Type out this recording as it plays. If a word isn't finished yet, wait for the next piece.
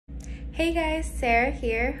Hey guys, Sarah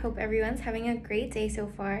here. Hope everyone's having a great day so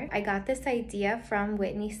far. I got this idea from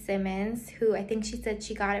Whitney Simmons, who I think she said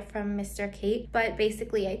she got it from Mr. Kate, but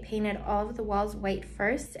basically I painted all of the walls white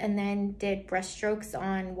first and then did brush strokes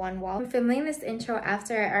on one wall. I'm filming this intro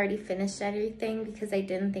after I already finished everything because I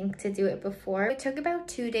didn't think to do it before. It took about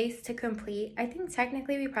 2 days to complete. I think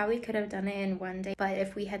technically we probably could have done it in 1 day, but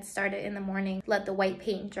if we had started in the morning, let the white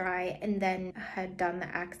paint dry, and then had done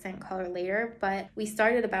the accent color later, but we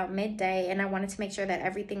started about midday and I wanted to make sure that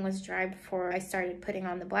everything was dry before I started putting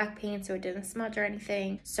on the black paint so it didn't smudge or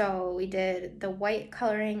anything. So we did the white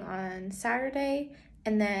coloring on Saturday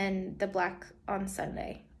and then the black on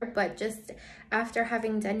Sunday. But just after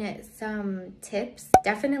having done it, some tips: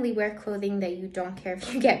 definitely wear clothing that you don't care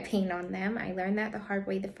if you get paint on them. I learned that the hard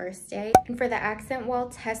way the first day. And for the accent wall,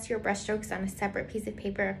 test your brush strokes on a separate piece of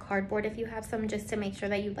paper or cardboard if you have some, just to make sure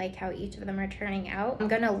that you like how each of them are turning out. I'm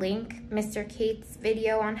gonna link Mr. Kate's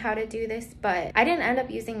video on how to do this, but I didn't end up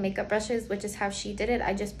using makeup brushes, which is how she did it.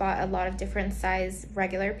 I just bought a lot of different size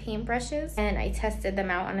regular paint brushes and I tested them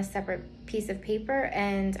out on a separate piece of paper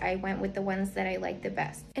and I went with the ones that I liked the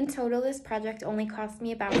best. In total, this project only cost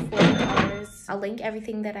me about $40. I'll link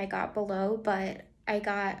everything that I got below, but I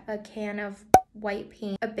got a can of white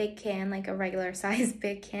paint, a big can, like a regular size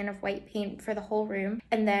big can of white paint for the whole room,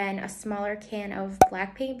 and then a smaller can of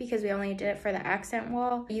black paint because we only did it for the accent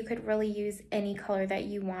wall. You could really use any color that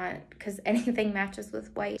you want because anything matches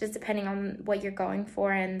with white, just depending on what you're going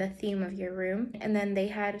for and the theme of your room. And then they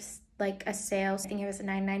had like a sale, I think it was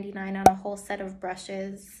 $9.99 on a whole set of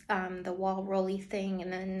brushes, the wall rolly thing,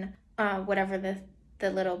 and then whatever the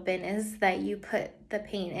little bin is that you put the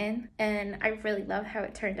paint in. And I really love how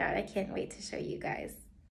it turned out. I can't wait to show you guys.